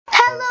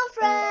Hello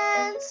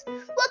friends!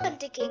 Welcome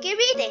to KK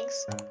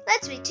Readings.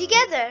 Let's read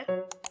together.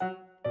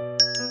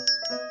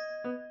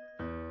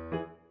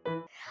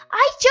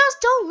 I just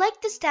don't like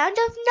the sound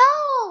of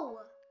no!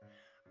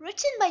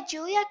 Written by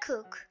Julia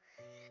Cook.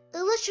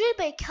 Illustrated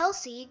by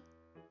Kelsey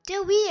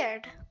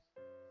DeWeird.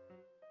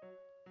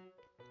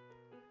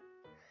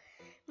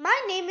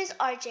 My name is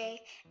RJ, and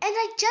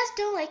I just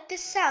don't like the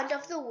sound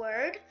of the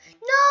word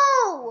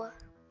no!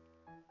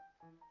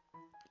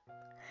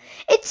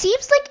 It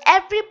seems like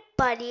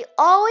everybody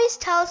always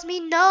tells me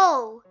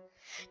no.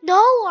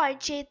 No,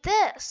 RJ,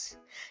 this.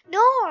 No,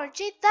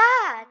 RJ,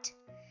 that.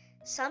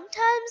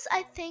 Sometimes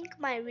I think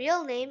my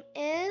real name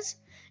is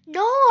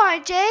No,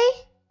 RJ.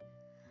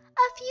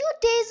 A few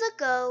days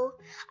ago,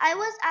 I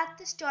was at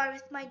the store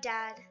with my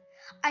dad.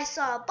 I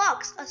saw a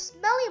box of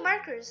smelly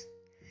markers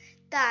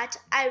that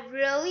I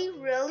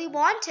really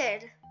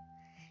wanted.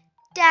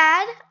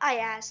 Dad, I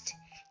asked,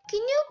 can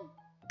you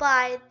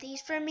buy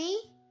these for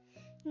me?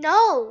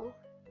 No,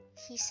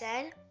 he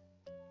said.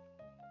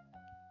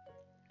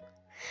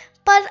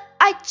 But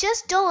I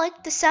just don't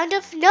like the sound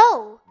of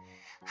no.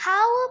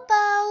 How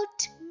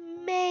about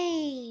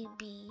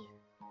maybe?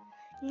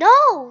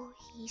 No,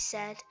 he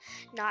said,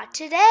 not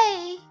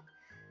today.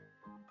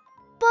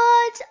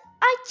 But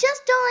I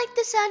just don't like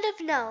the sound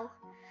of no.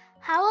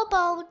 How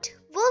about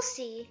we'll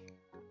see?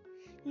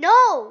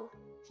 No,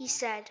 he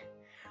said.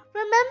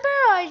 Remember,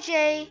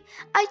 RJ,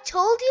 I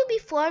told you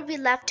before we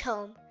left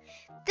home.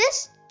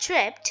 This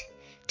trip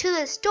to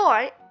the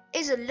store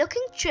is a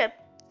looking trip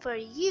for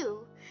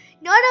you,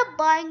 not a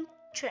buying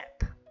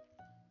trip.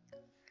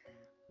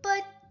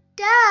 But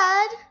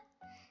Dad,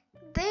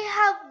 they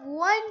have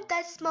one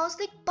that smells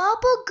like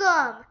bubble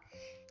gum.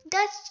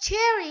 That's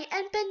cherry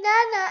and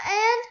banana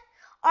and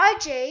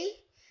RJ,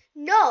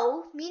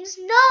 no means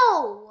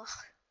no.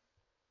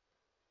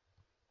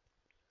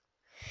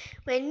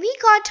 When we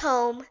got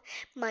home,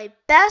 my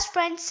best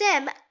friend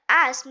Sam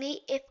asked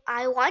me if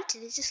I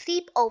wanted to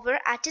sleep over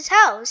at his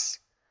house.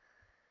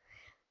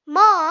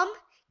 Mom,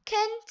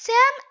 can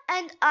Sam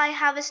and I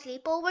have a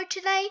sleepover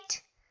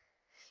tonight?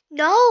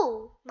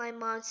 No, my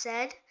mom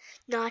said,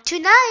 not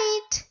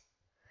tonight.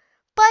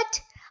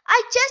 But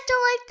I just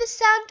don't like the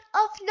sound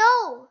of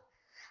no.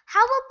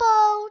 How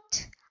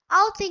about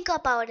I'll think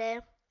about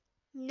it?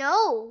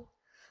 No,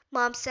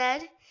 Mom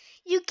said.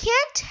 You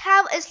can't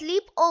have a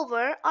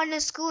sleepover on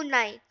a school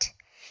night.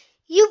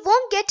 You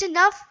won't get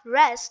enough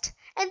rest,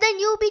 and then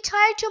you'll be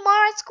tired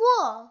tomorrow at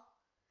school.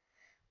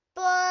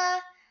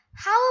 But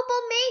how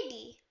about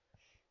maybe?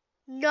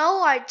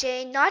 No,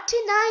 RJ, not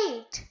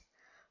tonight.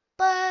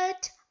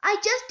 But I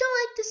just don't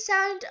like the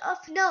sound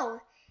of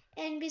no.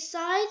 And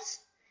besides,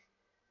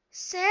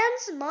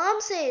 Sam's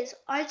mom says,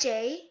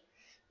 RJ,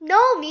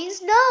 no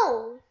means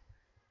no.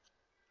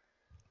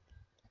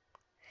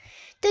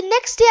 The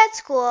next day at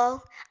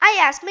school, I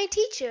asked my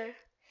teacher,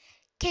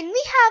 can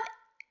we have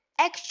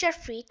extra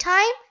free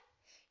time?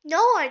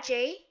 No,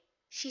 RJ,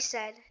 she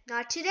said,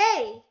 not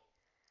today.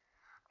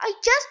 I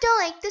just don't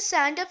like the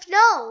sound of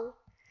no.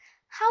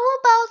 How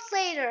about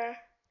later?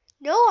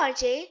 No,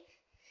 RJ,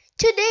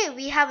 today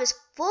we have a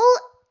full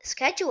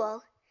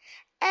schedule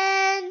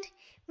and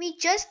we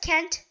just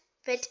can't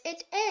fit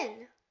it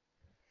in.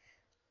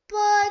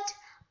 But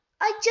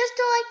I just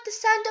don't like the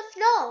sound of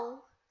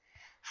no.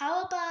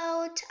 How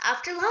about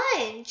after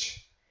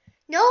lunch?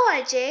 No,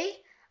 RJ,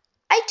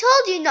 I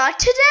told you not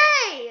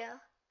today.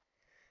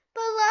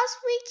 But last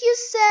week you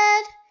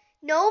said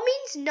no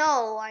means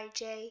no,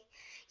 RJ.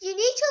 You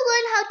need to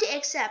learn how to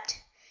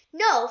accept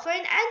no for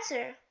an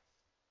answer.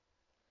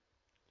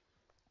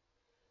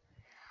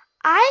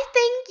 I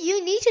think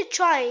you need to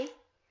try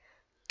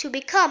to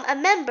become a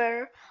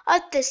member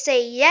of the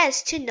Say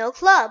Yes to No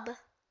Club.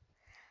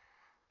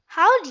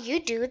 How do you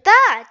do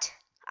that?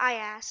 I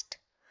asked.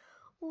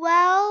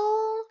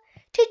 Well,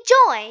 to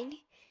join,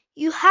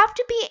 you have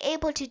to be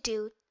able to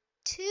do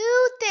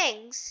two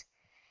things.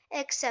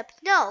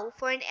 Accept no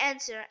for an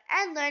answer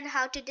and learn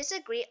how to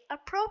disagree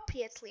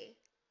appropriately.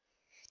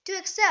 To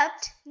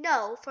accept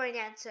no for an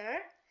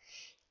answer,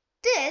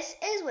 this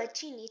is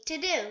what you need to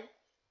do.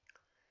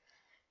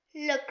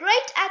 Look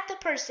right at the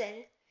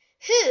person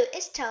who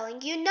is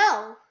telling you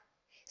no.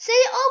 Say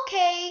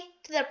okay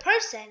to the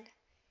person.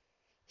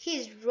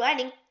 He's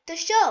running the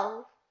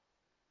show.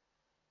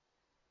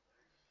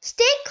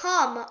 Stay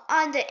calm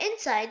on the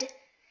inside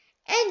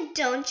and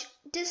don't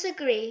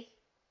disagree.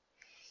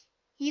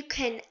 You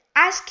can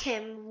ask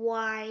him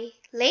why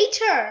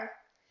later.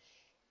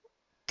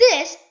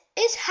 This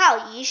is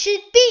how you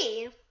should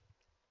be.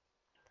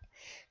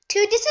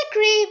 To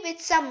disagree with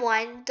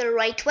someone the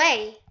right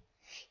way,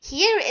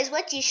 here is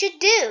what you should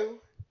do.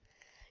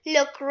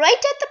 Look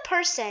right at the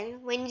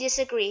person when you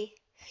disagree.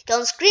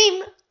 Don't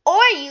scream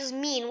or use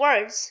mean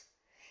words.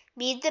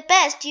 Be the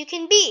best you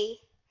can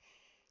be.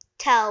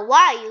 Tell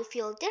why you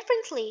feel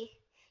differently.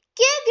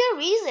 Give your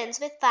reasons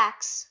with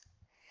facts.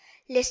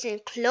 Listen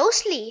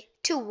closely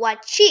to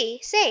what she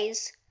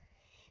says.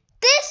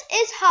 This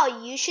is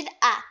how you should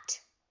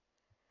act.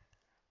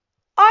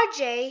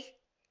 RJ,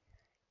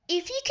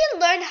 if you can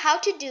learn how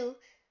to do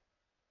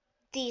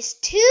these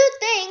two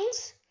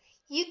things,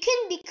 you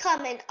can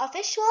become an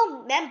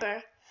official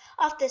member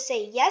of the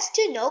Say Yes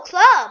to No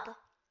Club.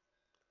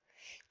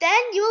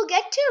 Then you will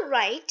get to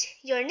write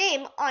your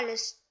name on a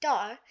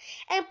star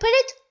and put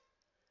it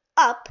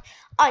up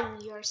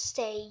on your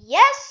Say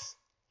Yes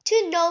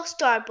to No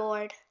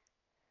starboard.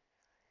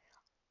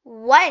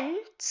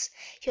 Once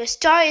your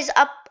star is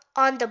up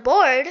on the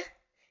board,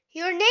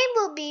 your name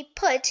will be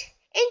put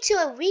into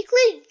a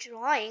weekly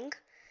drawing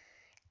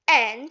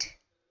and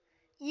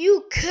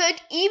you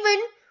could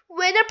even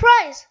win a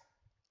prize.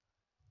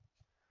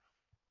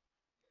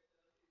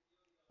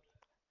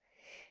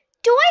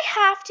 Do I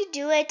have to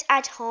do it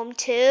at home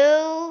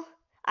too?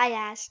 I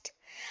asked.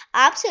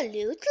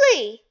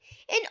 Absolutely.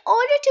 In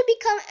order to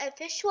become an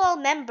official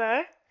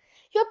member,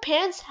 your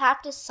parents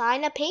have to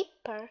sign a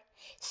paper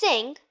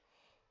saying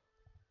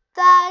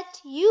that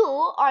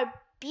you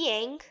are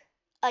being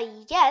a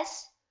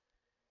yes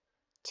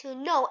to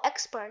no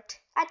expert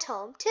at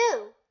home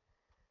too.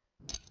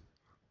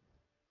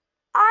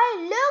 I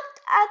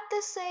looked at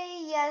the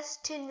Say Yes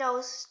to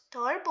No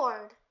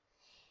starboard.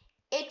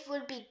 It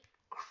would be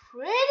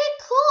pretty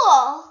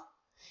cool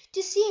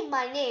to see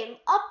my name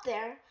up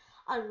there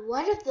on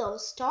one of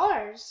those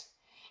stars.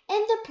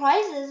 And the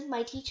prizes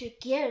my teacher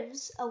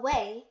gives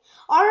away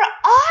are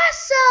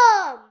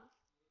awesome!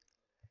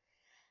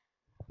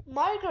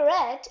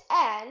 Margaret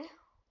Ann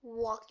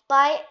walked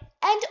by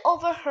and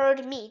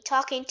overheard me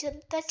talking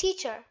to the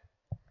teacher.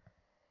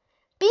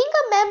 Being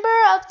a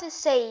member of the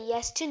Say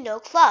Yes to No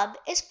Club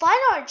is fun,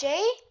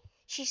 RJ,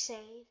 she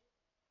said.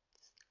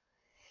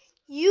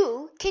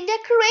 You can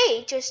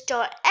decorate your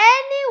store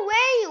any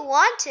way you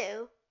want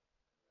to.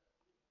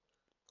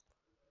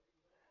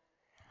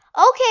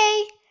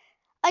 Okay,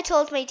 I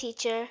told my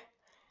teacher.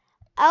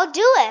 I'll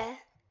do it.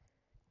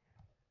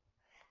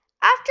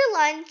 After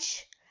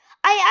lunch,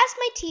 I asked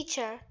my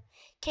teacher,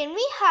 can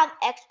we have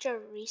extra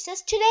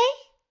recess today?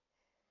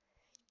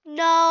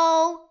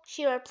 No,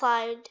 she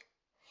replied.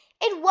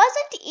 It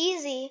wasn't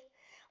easy,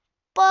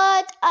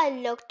 but I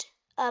looked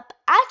up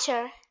at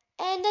her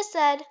and I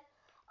said,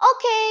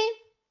 okay.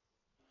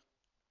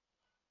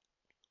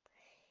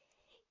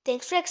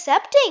 Thanks for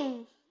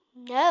accepting.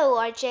 No,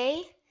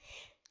 RJ,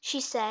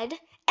 she said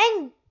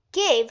and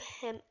gave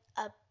him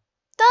a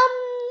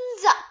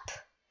thumbs up.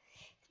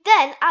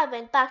 Then I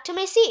went back to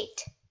my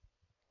seat.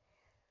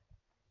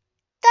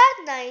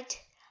 That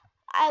night,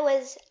 I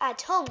was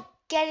at home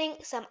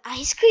getting some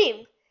ice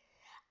cream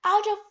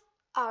out of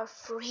our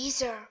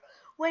freezer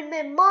when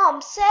my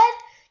mom said,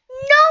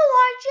 no,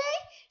 RJ,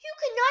 you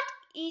cannot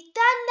eat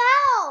that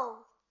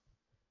now.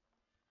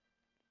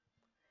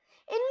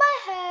 In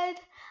my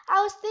head,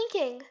 I was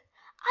thinking,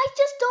 I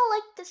just don't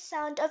like the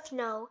sound of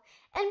no,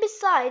 and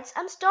besides,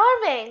 I'm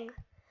starving.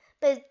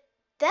 But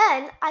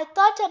then I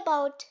thought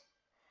about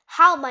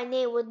how my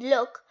name would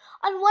look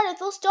on one of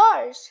those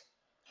stars.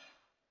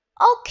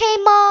 Okay,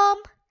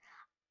 Mom,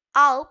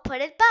 I'll put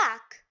it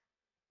back.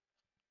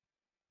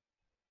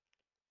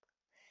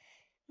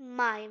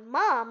 My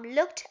mom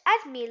looked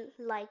at me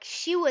like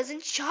she was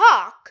in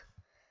shock.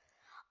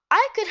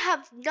 I could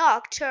have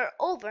knocked her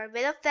over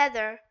with a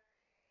feather.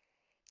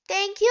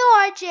 Thank you,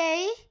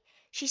 RJ,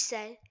 she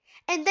said,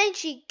 and then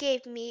she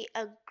gave me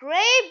a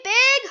great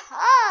big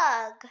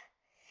hug.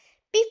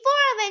 Before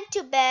I went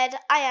to bed,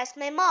 I asked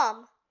my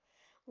mom,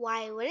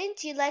 why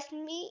wouldn't you let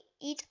me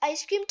eat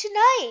ice cream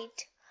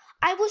tonight?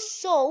 I was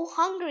so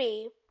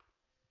hungry.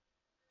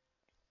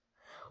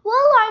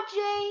 Well,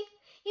 RJ,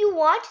 you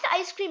wanted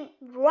ice cream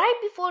right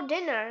before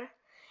dinner,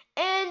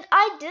 and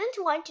I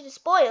didn't want you to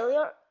spoil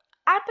your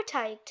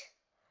appetite.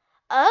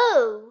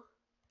 Oh,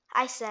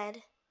 I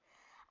said.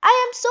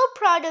 I am so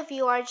proud of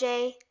you,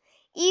 RJ.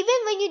 Even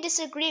when you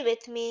disagree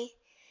with me,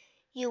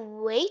 you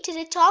waited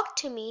to talk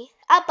to me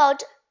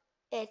about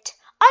it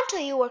until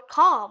you were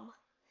calm,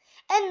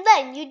 and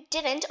then you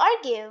didn't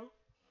argue.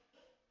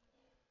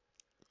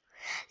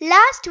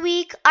 Last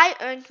week I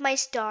earned my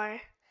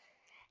star,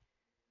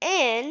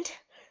 and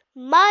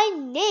my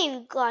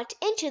name got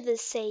into the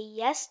Say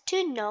Yes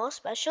to No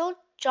special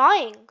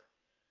drawing.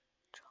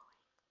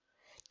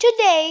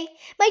 Today,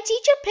 my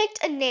teacher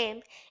picked a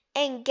name,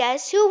 and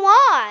guess who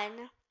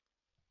won?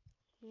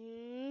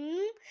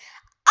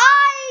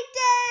 I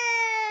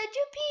did!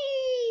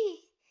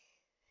 Yippee!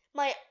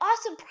 My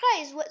awesome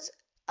prize was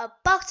a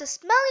box of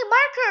smelly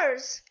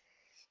markers,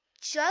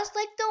 just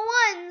like the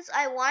ones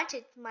I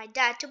wanted my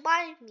dad to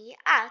buy me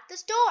at the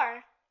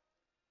store.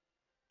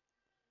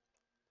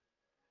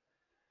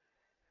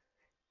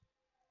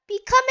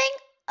 Becoming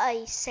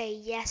a Say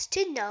Yes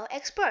to No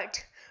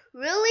expert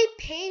really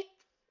paid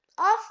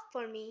off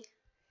for me.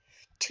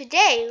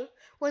 Today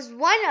was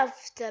one of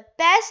the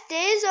best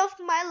days of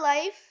my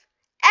life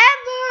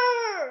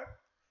ever!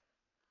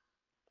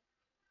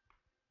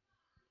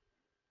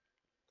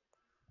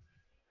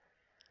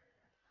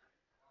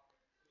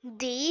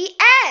 The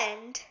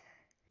end.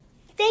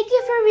 Thank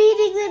you for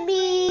reading with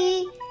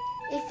me.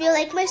 If you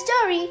like my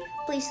story,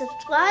 please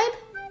subscribe,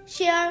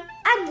 share,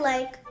 and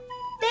like.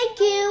 Thank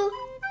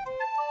you.